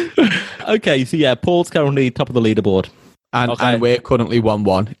 Okay, so yeah, Paul's currently top of the leaderboard. And we're currently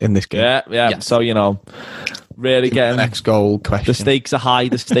 1-1 in this game. Yeah. Yes. So, really getting... Next goal question. The stakes are high.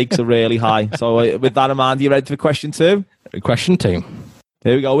 The stakes are really high. So with that in mind, are you ready for question 2? Question 2.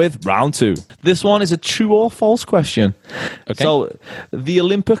 Here we go with round 2. This one is a true or false question. Okay. So the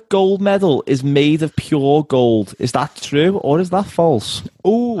Olympic gold medal is made of pure gold. Is that true or is that false?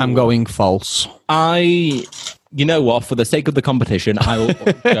 Ooh, I'm going false. you know what? For the sake of the competition, I will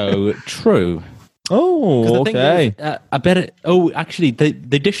go true. Oh, 'Cause the thing okay. is, I bet it. Oh, actually, they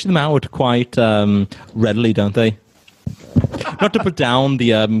dish them out quite readily, don't they? Not to put down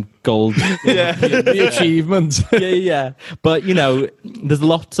the gold. The achievement. yeah. But there's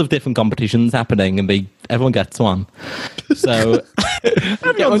lots of different competitions happening, and everyone gets one. So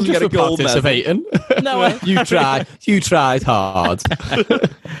Everyone get just a for gold medal. participating. no, You tried hard.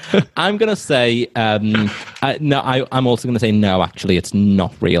 I'm gonna say no. I'm also gonna say no. Actually, it's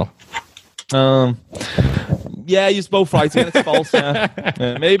not real. Yeah, you're both right. Again, it's false. Yeah.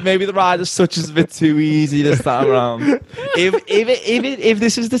 Maybe the rider's touch is a bit too easy this time around. If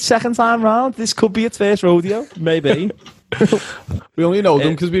this is the second time round, this could be its first rodeo. Maybe. We only know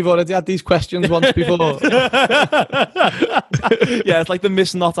them because we've already had these questions once before. Yeah, it's like the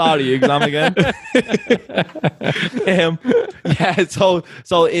Miss Not RE exam again. Yeah, so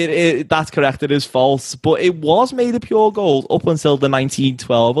that's correct. It is false, but it was made of pure gold up until the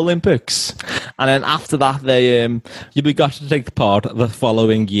 1912 Olympics, and then after that, they You got to take the part the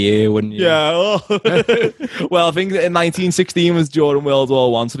following year when you... yeah. Well, I think in 1916 was during World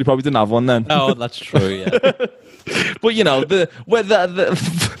War One, so they probably didn't have one then. Oh, that's true. Yeah. But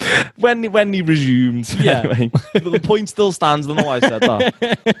when he resumed, Yeah. anyway, the point still stands. I don't know why I said that.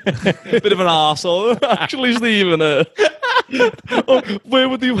 Bit of an arsehole. Actually, Stephen, where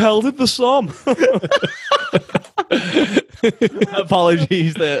would you have held it? The Somme.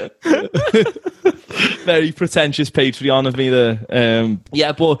 Apologies there. Very pretentious Patreon of me there.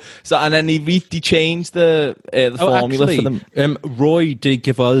 Yeah, but so and then he changed the formula for them. Roy did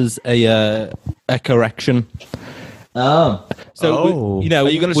give us a correction. Oh. So, Are you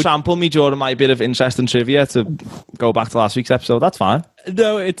going to sample me during my bit of interest and trivia to go back to last week's episode? That's fine.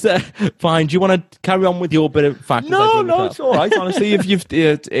 No, it's fine. Do you want to carry on with your bit of facts? No, it's all right. Honestly, if you've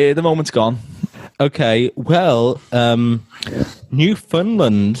the moment's gone. Okay, well,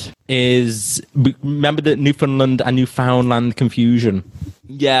 Newfoundland is... Remember the Newfoundland and Newfoundland confusion?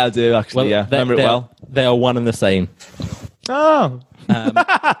 Yeah, I do, actually, yeah. Remember it well. They are one and the same. Oh.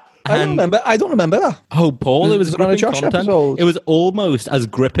 I don't remember that. Oh, Paul, it was it on a gripping Josh content. episode? It was almost as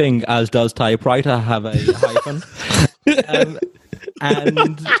gripping as does typewriter have a hyphen.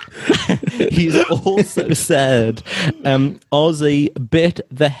 And he's also said Ozzy bit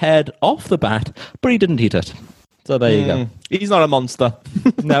the head off the bat, but he didn't eat it. So there you go. He's not a monster.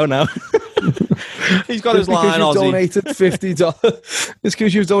 No. He's got his line, You've Ozzy. donated $50. It's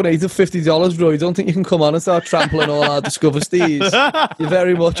because you've donated $50, Roy. Don't think you can come on and start trampling all our Discover Stees. You're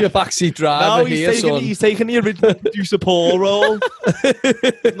very much a backseat driver No, son. he's taking the original producer Paul role.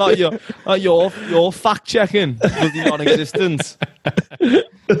 Not your fact checking with the non-existent.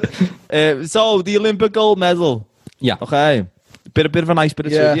 So the Olympic gold medal. Yeah. Okay. Bit of a nice bit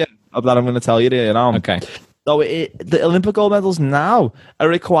of trivia that I'm going to tell you there. Okay. So the Olympic gold medals now are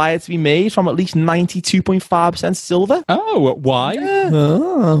required to be made from at least 92.5% silver. Oh, why?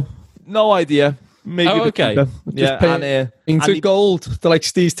 Oh. No idea. Maybe Oh, okay. cheaper. Yeah, and Into gold. They're like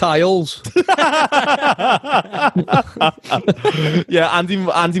Steve's tiles. yeah, Andy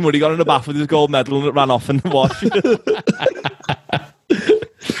Murray got in the bath with his gold medal and it ran off in the wash.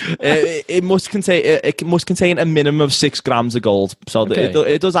 It must contain a minimum of 6 grams of gold. So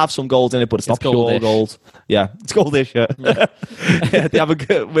it does have some gold in it, but it's not pure goldish. gold. Yeah, it's goldish. Yeah, they have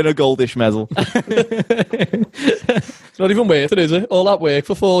win a goldish medal. It's not even worth it, is it? All that work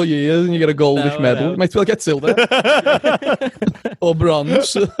for 4 years and you get a goldish medal. No. You might as well get silver. Or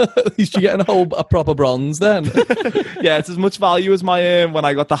bronze. At least you're getting a proper bronze then. Yeah, it's as much value as my when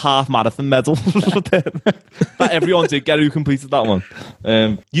I got the half marathon medal. That everyone did get who completed that one.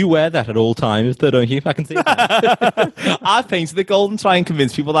 You wear that at all times, though, don't you? I can see that. I've painted it gold and try and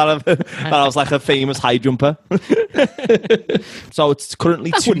convince people that I was like a famous high jumper. So it's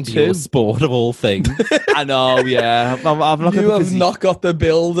currently That wouldn't be your 2-2. sport of all things. I know, yeah. I've not got You the have physique. not got the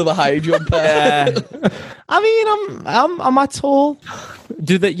build of a high jumper. I mean, I'm at tall.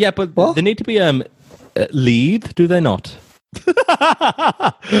 Do they? Yeah, but What? they need to be lead. Do they not?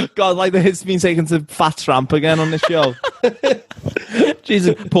 God, like the hit's been taken to Fat Tramp again on the show.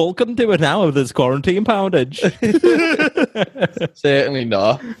 Jesus, Paul couldn't do it now with his quarantine poundage. Certainly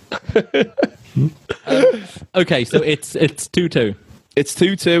not. Okay, so it's 2-2. It's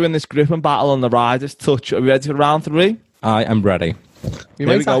 2-2 in this grip and battle on the Riders touch. Are we ready for round 3? I am ready. You Here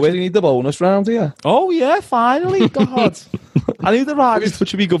might we go, actually Will. need the bonus round here. Oh yeah, finally. God, I knew the Riders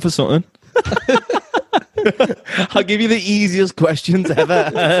touch would be good for something. I'll give you the easiest questions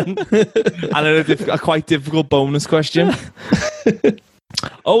ever, and then a quite difficult bonus question.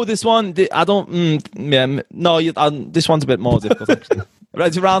 Oh, this one, I don't. This one's a bit more difficult. Actually.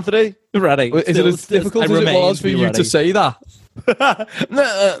 Ready for round 3? Ready. Is it as difficult as it was for you to say that?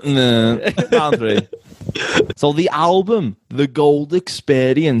 No. Round 3. So the album, The Gold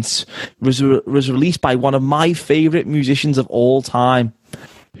Experience, was released by one of my favourite musicians of all time.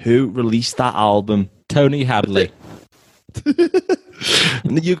 Who released that album? Tony Hadley.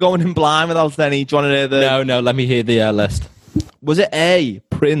 You're going in blind without any. Do you want to hear the? No, let me hear the list. Was it A,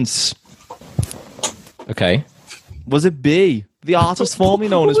 Prince? Okay. Was it B, the artist formerly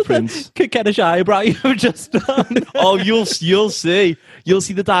known as Prince? Coquettish eyebrow you've just done. Oh, you'll see. You'll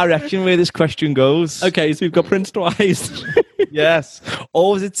see the direction where this question goes. Okay, so we've got Prince twice. Yes.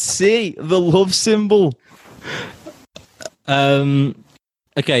 Or was it C, the love symbol?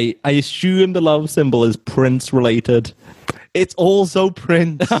 Okay, I assume the love symbol is Prince related. It's also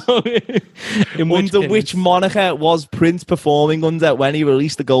Prince. Under which moniker was Prince performing under when he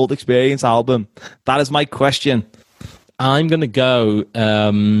released the Gold Experience album? That is my question. I'm going to go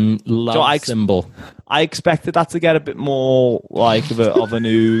love symbol. I expected that to get a bit more like of a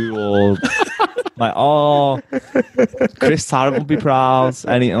new or like, oh, Chris Tarrant would be proud,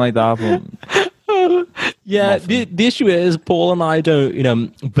 anything like that. But Yeah, the issue is Paul and I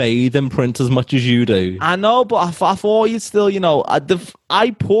don't, bathe in Prince as much as you do. I know, but I thought you'd still,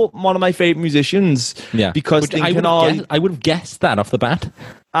 I put one of my favourite musicians. Yeah, because which I would have guessed that off the bat.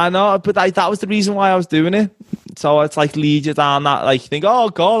 I know, but that was the reason why I was doing it. So it's like lead you down that, like you think, oh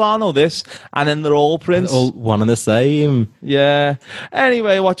God, I know this, and then they're all Prince. All one and the same. Yeah.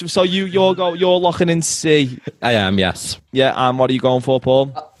 Anyway, so you're locking in C. I am, yes. Yeah, and what are you going for,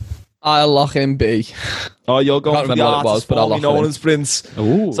 Paul? I'll lock in B. Oh, you're going Can't for the remember what it was, artist but I'll formerly lock it known in. as Prince.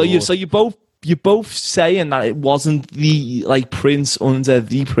 Ooh. So you're both saying that it wasn't the Prince under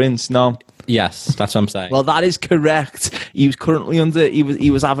the Prince. No. Yes, that's what I'm saying. Well, that is correct. He was currently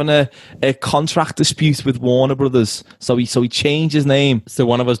he was having a contract dispute with Warner Brothers, so he changed his name. So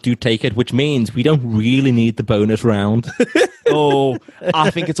one of us do take it, which means we don't really need the bonus round. Oh,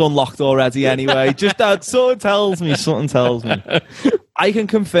 I think it's unlocked already. Anyway, just that something tells me. I can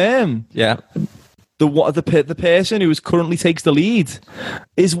confirm. Yeah. The person who currently takes the lead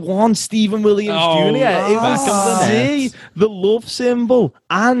is one Stephen Williams Jr. It was C, the love symbol,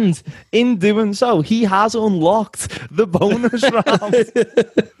 and in doing so, he has unlocked the bonus round.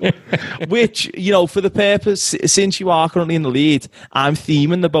 Which, for the purpose, since you are currently in the lead, I'm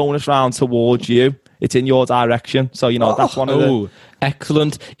theming the bonus round towards you. It's in your direction, so that's one of the. Oh,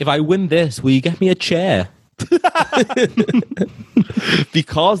 excellent! If I win this, will you get me a chair?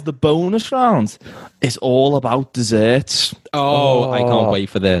 Because the bonus round is all about desserts. Oh, I can't wait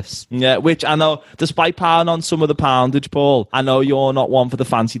for this. Yeah, which I know, despite piling on some of the poundage, Paul, I know you're not one for the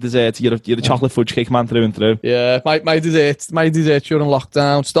fancy desserts. You're the chocolate fudge cake man through and through. Yeah, my dessert during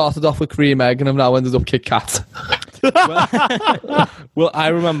lockdown started off with cream egg and I've now ended up Kit Kat. Well, I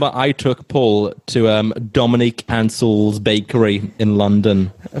remember I took Paul to Dominique Ansell's bakery in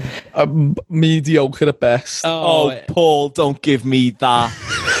London. Mediocre at best. Oh, Paul, don't give me that.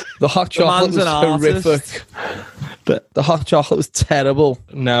 The hot chocolate was horrific. The hot chocolate was terrible.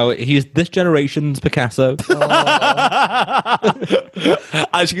 No, he's this generation's Picasso.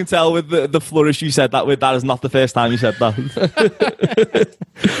 As you can tell with the flourish you said that with, that is not the first time you said that.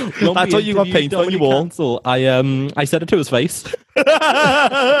 That's what you got paint on your wall. Ansell, I said it to his face.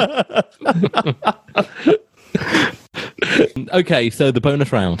 Okay, so the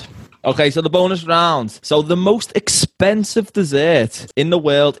bonus round. Okay, so the bonus round. So the most expensive dessert in the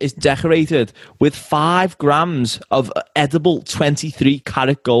world is decorated with 5 grams of edible 23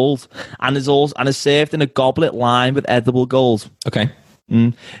 karat gold and is served in a goblet lined with edible gold. Okay.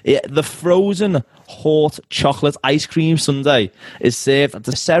 The frozen hot chocolate ice cream sundae is served at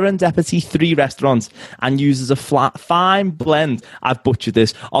the Serendipity 3 restaurant and uses a fine blend, I've butchered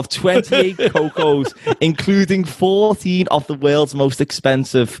this, of 28 cocos, including 14 of the world's most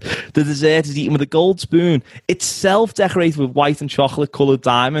expensive. The dessert is eaten with a gold spoon, itself decorated with white and chocolate coloured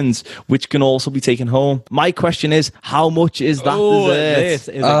diamonds, which can also be taken home. My question is, how much is that dessert? This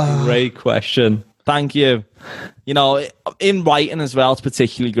is a great question. Thank you. You know, in writing as well, it's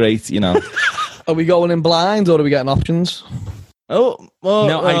particularly great, you know. Are we going in blind or are we getting options? No,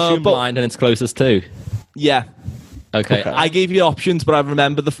 I assume blind and it's closest to. Yeah. Okay. I gave you options, but I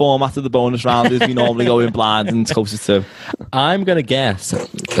remember the format of the bonus round is we normally go in blind and it's closest to. I'm going to guess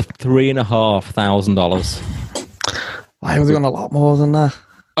 $3,500. I was going a lot more than that.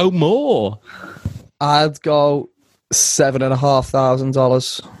 Oh, more? I'd go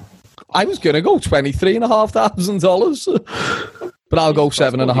 $7,500. I was going to go $23,500, but I'll go You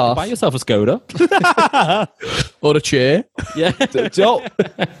can buy $7,500 yourself a Skoda. or a chair. Yeah. So,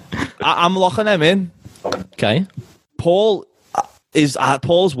 I'm locking them in. Okay. Paul's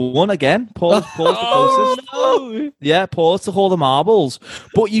won again. Paul's the closest. No. Yeah, Paul's to hold the marbles.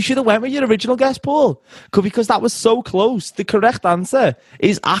 But you should have went with your original guess, Paul, because that was so close. The correct answer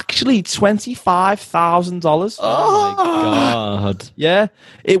is actually $25,000. Oh, my God. Yeah,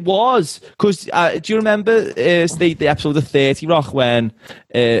 it was. Because do you remember the episode of 30 Rock when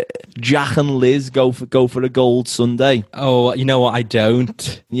Jack and Liz go for a gold sundae? Oh, you know what? I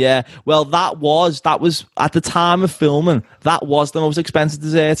don't. Yeah, well, that was at the time of filming. That was the most expensive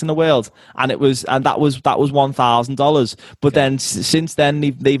dessert in the world, and that was $1,000. But then since then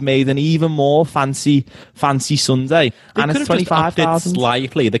they've made an even more fancy sundae, and it's $25,000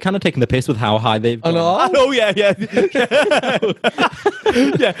 slightly. They're kind of taking the piss with how high they've gone. Oh yeah. Yeah,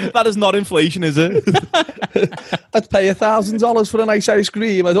 that is not inflation, is it? I'd pay $1,000 for a nice ice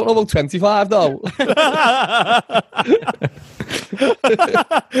cream. I don't know about 25 though.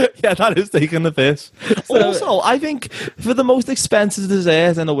 Yeah, that is taking the piss. Also, I think for the most expensive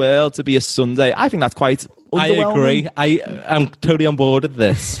dessert in the world to be a sundae, I think that's quite I agree. I'm totally on board with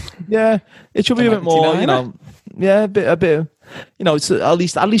this. Yeah, it should be a bit more, you know. Yeah, a bit. You know, it's at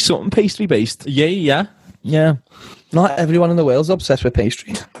least something pastry based. Yeah. Not everyone in the world's obsessed with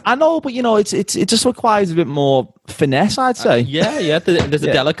pastry. I know, but you know, it just requires a bit more finesse, I'd say. Yeah. There's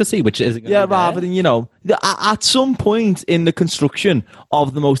a delicacy which isn't. Rather than, you know, at some point in the construction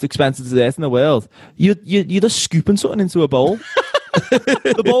of the most expensive dessert in the world, you're just scooping something into a bowl.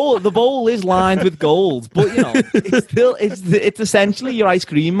 The bowl is lined with gold, but you know, it's essentially your ice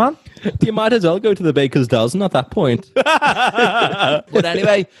cream, man. You might as well go to the baker's dozen at that point. But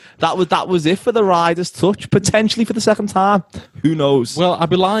anyway, that was it for the Rider's Touch. Potentially for the second time. Who knows? Well, I'd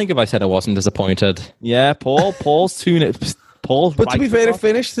be lying if I said I wasn't disappointed. Yeah, Paul's tuning it. Paul's. But to be fair, it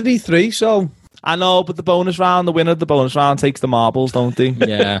finished 3-3, so I know, but the winner of the bonus round takes the marbles, don't they?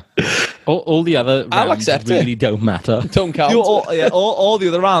 Yeah. All the other I'll rounds accept really it. don't matter. don't count. All the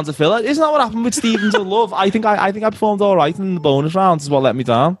other rounds are filler. Isn't that what happened with Stevens and Love? I think I performed all right in the bonus rounds. Is what let me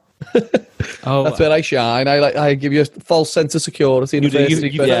down. Oh, That's where I shine. I give you a false sense of security. In the first three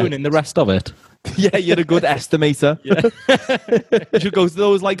you quarters. doing in the rest of it. Yeah, you're a good estimator. Yeah. You should go to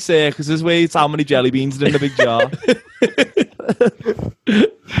those like circuses where it's how many jelly beans are in a big jar.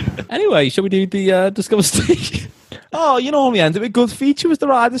 Anyway, shall we do the Discover Steak? Oh, you know, we ended with good feature was the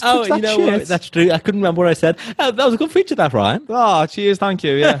Rider's Touch. You know what? That's true. I couldn't remember what I said. That was a good feature, that, Ryan. Oh, cheers, thank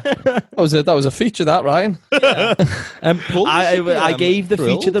you. Yeah, That was a feature, that, Ryan. Paul, I gave the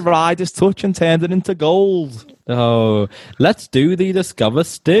thrilled. feature the Rider's Touch and turned it into gold. Oh, let's do the Discover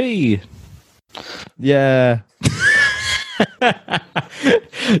Stay. Yeah.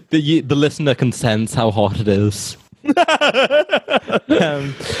 The listener can sense how hot it is.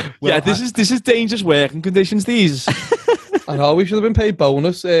 This is dangerous working conditions. These. I know we should have been paid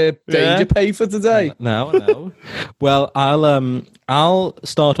bonus danger pay for today. No. Well, I'll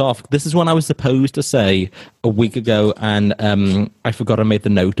start off. This is one I was supposed to say a week ago, and I forgot I made the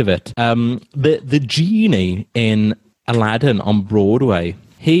note of it. The genie in Aladdin on Broadway.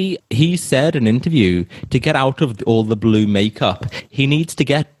 He said in an interview to get out of all the blue makeup, he needs to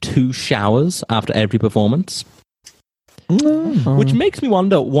get 2 showers after every performance. Which makes me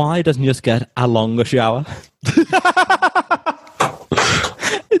wonder, why doesn't he just get a longer shower?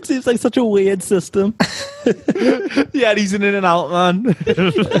 It seems like such a weird system. Yeah, he's in and out, man.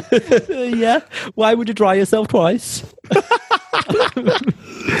 Yeah. Why would you dry yourself twice?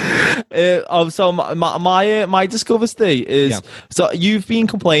 So my Discover Stay is so you've been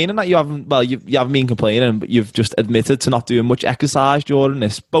complaining that you haven't haven't been complaining, but you've just admitted to not doing much exercise during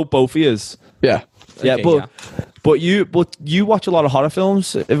this. Both of yous. Yeah. Yeah, Okay, but you watch a lot of horror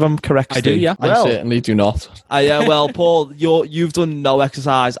films, if I'm correct. I do, Steve. yeah. I certainly do not. Well, Paul, you've done no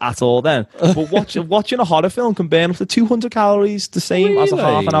exercise at all then. But watching a horror film can burn up to 200 calories, the same as a Really?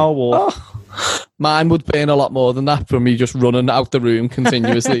 half an hour walk. Mine would burn a lot more than that from me just running out the room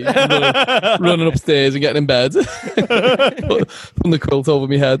continuously, running upstairs and getting in bed, putting the quilt over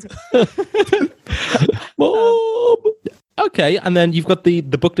my head. Mom! Okay, and then you've got the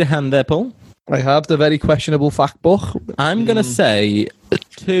book to hand there, Paul. I have the very questionable fact book. I'm going to say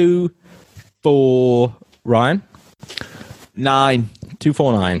 2 for Ryan. 9.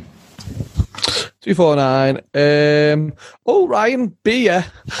 249. 249. Ryan, beer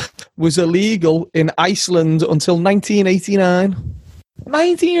was illegal in Iceland until 1989.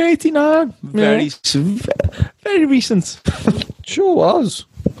 1989. Very recent. Sure was.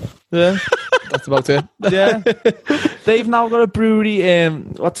 Yeah. That's about it. Yeah. They've now got a brewery.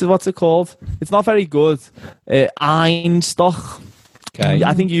 What's it called? It's not very good. Einstock. Okay.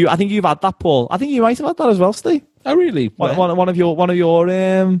 I think you've had that, Paul. I think you might have had that as well, Steve. Oh, really? One of your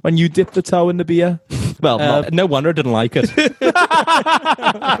when you dipped the toe in the beer. Well, No wonder I didn't like it.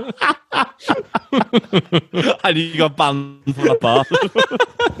 and you got banned from the bar.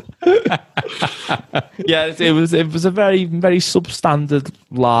 Yeah, it was a very, very substandard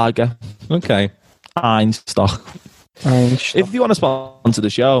lager. Okay. Einstock. If you want to sponsor the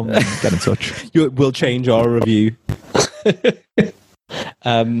show, get in touch. We'll change our review.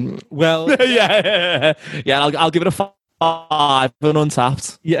 Well, yeah. I'll give it a 5 for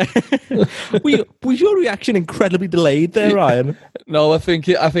Untapped. yeah. Was your reaction incredibly delayed there, Ryan? No, I think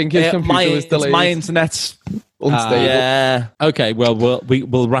his computer was delayed. My internet's unstable. yeah. Okay, well,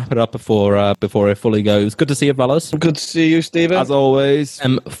 we'll wrap it up before it fully goes. Good to see you, fellas. Good to see you, Stephen. As always.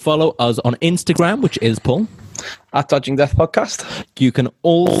 Follow us on Instagram, which is Paul. At Dodging Death Podcast. You can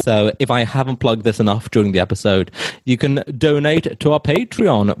also, if I haven't plugged this enough during the episode, you can donate to our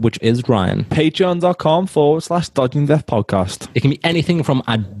Patreon, which is Ryan. Patreon.com/Dodging Death Podcast. It can be anything from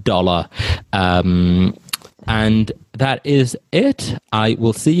 $1. And that is it. I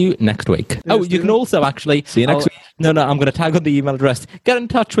will see you next week. You can also actually... See you next week. No, I'm going to tag on the email address. Get in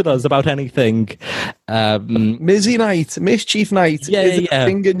touch with us about anything. Mizzy night, mischief night. Yeah, is yeah. a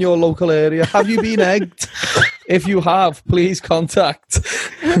thing in your local area. Have you been egged? If you have, please contact.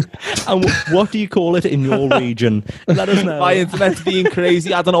 And what do you call it in your region? Let us know. My internet's being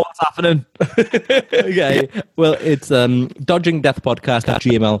crazy. I don't know what's happening. Okay. Well, it's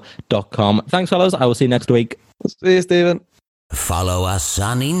dodgingdeathpodcast@gmail.com. Thanks, fellas. I will see you next week. See you, Stephen. Follow us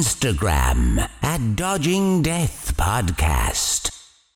on Instagram at Dodging Death Podcast.